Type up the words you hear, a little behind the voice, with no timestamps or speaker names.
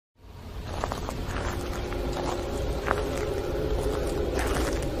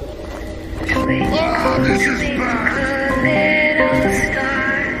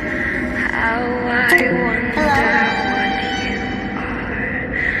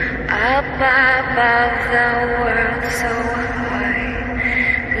Above the world so high,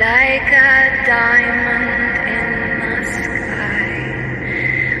 like a diamond in the sky.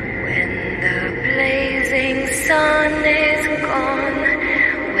 When the blazing sun is gone,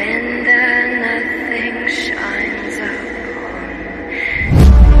 when the nothing shines upon.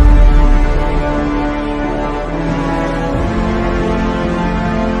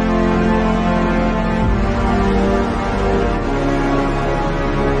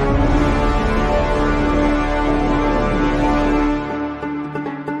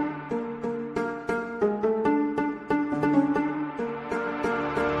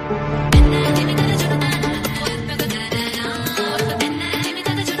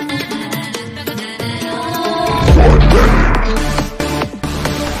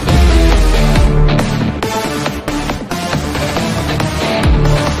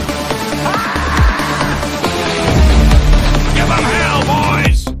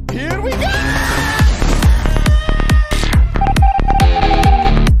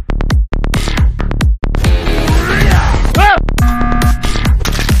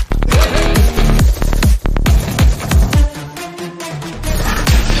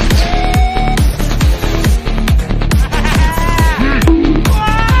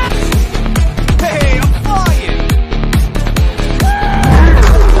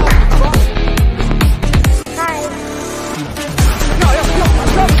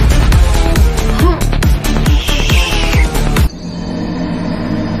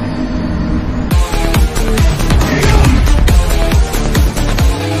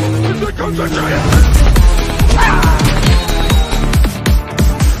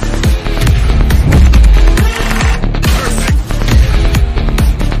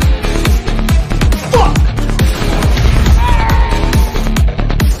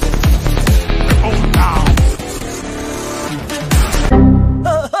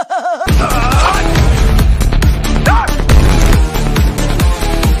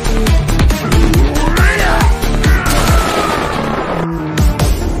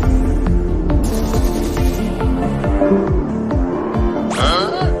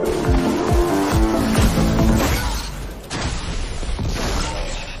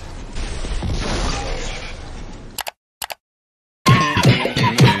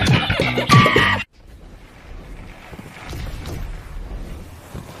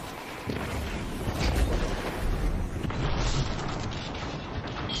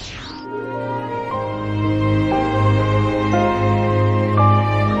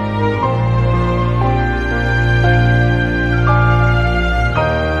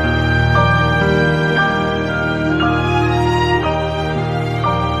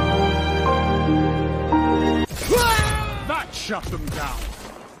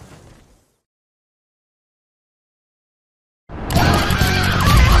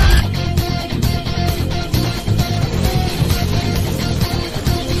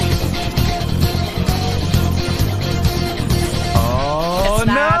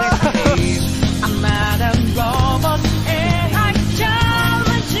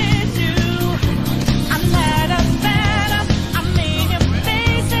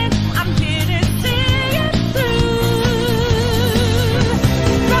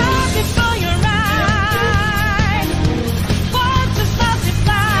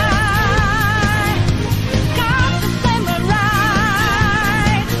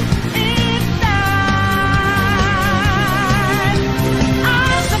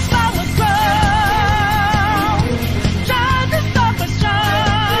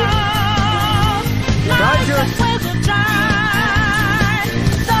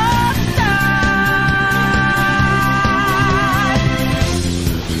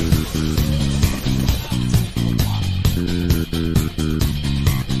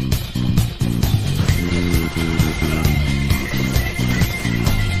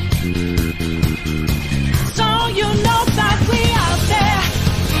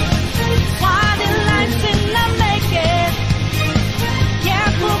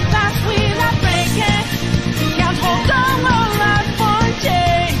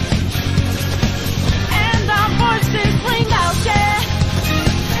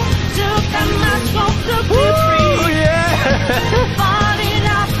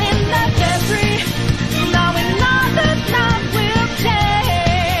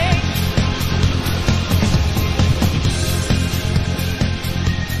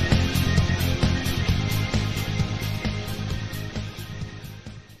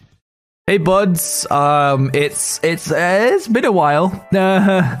 Hey buds, it's been a while.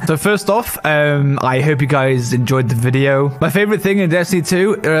 So first off, I hope you guys enjoyed the video. My favorite thing in Destiny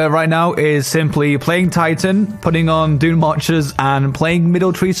 2 right now is simply playing Titan, putting on Dune Marchers, and playing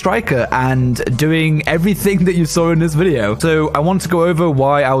Middle Tree Striker, and doing everything that you saw in this video. So I want to go over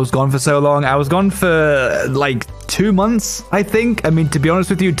why I was gone for so long. I was gone for like 2 months, I think. I mean, to be honest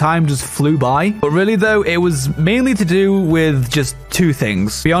with you, time just flew by. But really though, it was mainly to do with just 2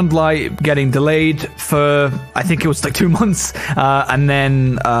 things. Beyond Light getting delayed for, I think it was like 2 months. And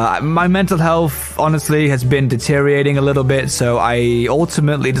then my mental health, honestly, has been deteriorating a little bit. So I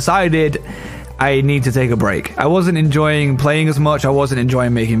ultimately decided I need to take a break. I wasn't enjoying playing as much. I wasn't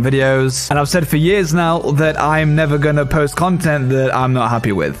enjoying making videos. And I've said for years now that I'm never going to post content that I'm not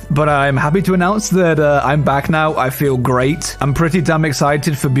happy with. But I'm happy to announce that I'm back now. I feel great. I'm pretty damn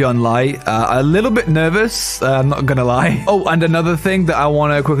excited for Beyond Light. A little bit nervous, I'm not going to lie. Oh, and another thing that I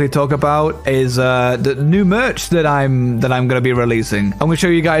want to quickly talk about is the new merch that I'm going to be releasing. I'm going to show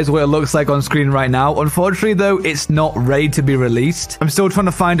you guys what it looks like on screen right now. Unfortunately, though, it's not ready to be released. I'm still trying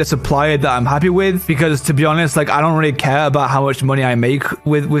to find a supplier that I'm happy with, because to be honest, like, I don't really care about how much money I make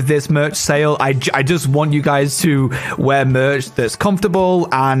with this merch sale. I just want you guys to wear merch that's comfortable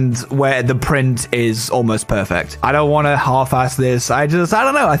and where the print is almost perfect. I don't want to half-ass this. I don't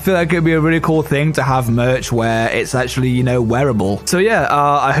know. I feel like it'd be a really cool thing to have merch where it's actually, you know, wearable. So yeah,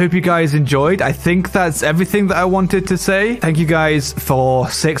 I hope you guys enjoyed. I think that's everything that I wanted to say. Thank you guys for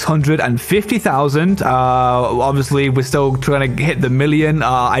 650,000. Obviously, we're still trying to hit the million.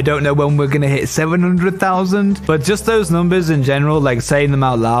 I don't know when we're going to hit 700,000, but just those numbers in general, like saying them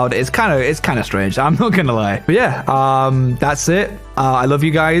out loud, it's kind of strange. I'm not gonna lie. But yeah, that's it. I love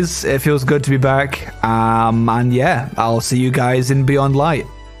you guys. It feels good to be back. And yeah, I'll see you guys in Beyond Light.